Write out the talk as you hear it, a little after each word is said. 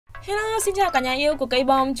Hello, xin chào cả nhà yêu của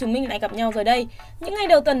K-pop, chúng mình lại gặp nhau rồi đây. Những ngày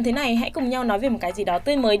đầu tuần thế này hãy cùng nhau nói về một cái gì đó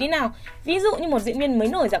tươi mới đi nào. Ví dụ như một diễn viên mới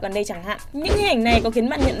nổi dạo gần đây chẳng hạn. Những hình ảnh này có khiến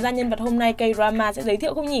bạn nhận ra nhân vật hôm nay K-drama sẽ giới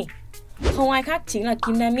thiệu không nhỉ? Không ai khác chính là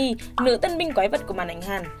Kim Nam-mi, nữ tân binh quái vật của màn ảnh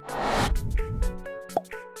Hàn.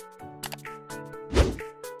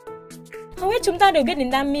 Hầu hết chúng ta đều biết đến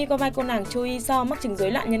Nam-mi qua vai cô nàng Cho So mắc chứng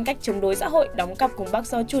rối loạn nhân cách chống đối xã hội, đóng cặp cùng Park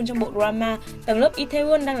So Chun trong bộ drama Tầng lớp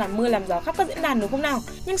Itaewon đang làm mưa làm gió khắp các diễn đàn đúng không nào?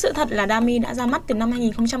 Nhưng sự thật là Nam-mi đã ra mắt từ năm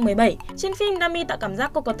 2017. Trên phim, Nam-mi tạo cảm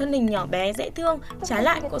giác cô có thân hình nhỏ bé, dễ thương, trái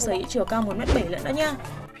lại cô sở hữu chiều cao 1m7 lận đó nha.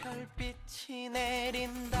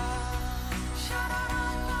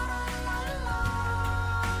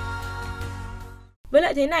 Với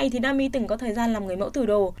lại thế này thì Nam-mi từng có thời gian làm người mẫu thử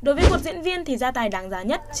đồ. Đối với một diễn viên thì gia tài đáng giá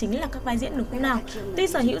nhất chính là các vai diễn đúng không nào? Tuy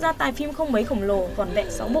sở hữu gia tài phim không mấy khổng lồ, vỏn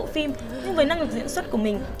vẹn 6 bộ phim, nhưng với năng lực diễn xuất của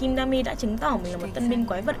mình, Kim Nam-mi đã chứng tỏ mình là một tân binh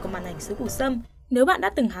quái vật của màn ảnh xứ Củ Sâm. Nếu bạn đã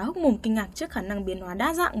từng há hốc mồm kinh ngạc trước khả năng biến hóa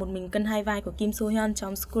đa dạng một mình cân hai vai của Kim So Hyun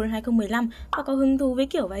trong CUኢና 2015 và có hứng thú với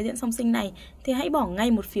kiểu vai diễn song sinh này, thì hãy bỏ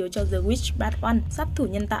ngay một phiếu cho The Witch Part 1, sát thủ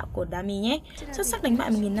nhân tạo của Nam-mi nhé. Xuất sắc đánh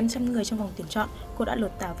bại 1.500 người trong vòng tuyển chọn, cô đã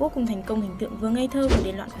lột tả vô cùng thành công hình tượng vừa ngây thơ vừa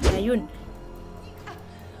điên loạn của Koo Ja Yoon.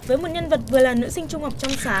 Với một nhân vật vừa là nữ sinh trung học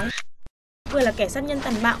trong sáng, vừa là kẻ sát nhân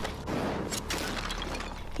tàn bạo,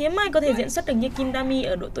 hiếm ai có thể diễn xuất được như Kim Nam-mi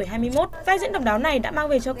ở độ tuổi 21. Vai diễn độc đáo này đã mang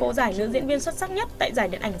về cho cô giải nữ diễn viên xuất sắc nhất tại giải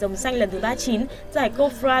điện ảnh Rồng Xanh lần thứ 39, giải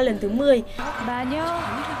Cofra lần thứ 10.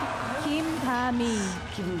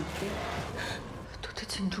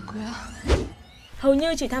 Hầu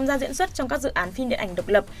như chỉ tham gia diễn xuất trong các dự án phim điện ảnh độc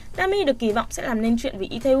lập, Nam-mi được kỳ vọng sẽ làm nên chuyện vì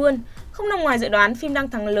Itaewon. Không nằm ngoài dự đoán, phim đang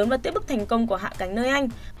thắng lớn và tiếp bước thành công của Hạ cánh nơi Anh.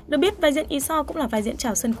 Được biết, vai diễn Iso cũng là vai diễn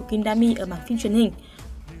chào sân của Kim Nam-mi ở mảng phim truyền hình.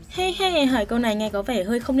 Hey, hỏi câu này nghe có vẻ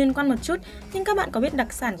hơi không liên quan một chút, nhưng các bạn có biết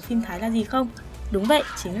đặc sản của phim Thái là gì không? Đúng vậy,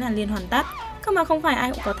 chính là liên hoàn tát. Cơ mà không phải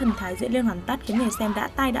ai cũng có thần thái diễn liên hoàn tát khiến người xem đã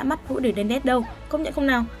tai đã mắt vỗ đời đen đét đâu, công nhận không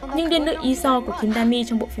nào? Nhưng điên nữ Iso của Kim Nam-mi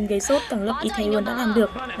trong bộ phim gây sốt Tầng lớp Itaewon đã làm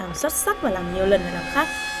được, làm xuất sắc và làm nhiều lần và làm khác.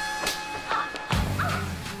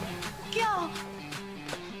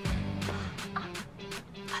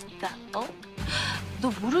 너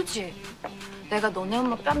모르지? 내가 너네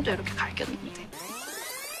엄마 뺨도 이렇게 갈겼는데.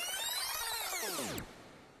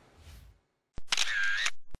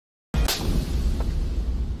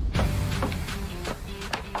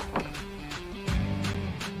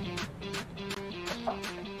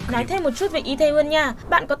 Nói thêm một chút về Itaewon nha,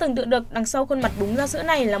 bạn có tưởng tượng được đằng sau khuôn mặt búng ra sữa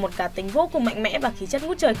này là một cá tính vô cùng mạnh mẽ và khí chất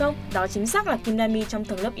ngút trời không? Đó chính xác là Kim Nam-mi trong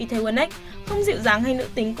Tầng lớp Itaewon ấy. Không dịu dàng hay nữ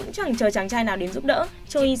tính cũng chẳng chờ chàng trai nào đến giúp đỡ.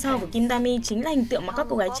 Cho So của Kim Nam-mi chính là hình tượng mà các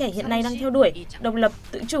cô gái trẻ hiện nay đang theo đuổi, độc lập,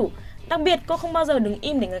 tự chủ. Đặc biệt, cô không bao giờ đứng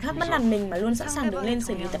im để người khác bắt nạt mình mà luôn sẵn sàng đứng lên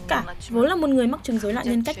xử lý tất cả. Vốn là một người mắc chứng rối loạn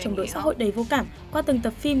nhân cách chống đối xã hội đầy vô cảm, qua từng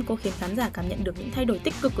tập phim cô khiến khán giả cảm nhận được những thay đổi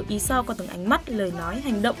tích cực của Iso qua từng ánh mắt, lời nói,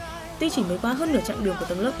 hành động. Tuy chỉ mới qua hơn nửa chặng đường của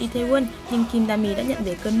Tầng lớp Itaewon, nhưng Kim Nam-mi đã nhận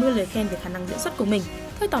về cơn mưa lời khen về khả năng diễn xuất của mình.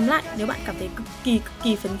 Thôi tóm lại, nếu bạn cảm thấy cực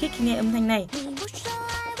kỳ phấn khích khi nghe âm thanh này,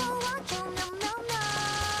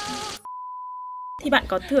 thì bạn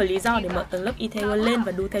có thừa lý do để mở Tầng lớp Itaewon lên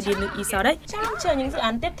và đu theo điên nữ Iso đấy. Trong lúc chờ những dự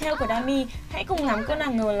án tiếp theo của Nam-mi, hãy cùng ngắm cô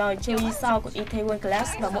nàng ngầu lòi Cho So của Itaewon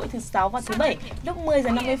Class vào mỗi thứ 6 và thứ 7 lúc 10 giờ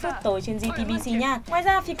 50 phút tối trên GTBC nha. Ngoài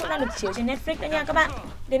ra phim cũng đang được chiếu trên Netflix nữa nha các bạn.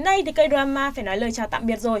 Đến đây thì K-drama phải nói lời chào tạm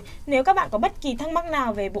biệt rồi. Nếu các bạn có bất kỳ thắc mắc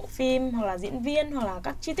nào về bộ phim hoặc là diễn viên hoặc là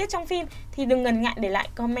các chi tiết trong phim thì đừng ngần ngại để lại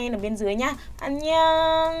comment ở bên dưới nha.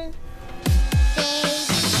 Annyeong.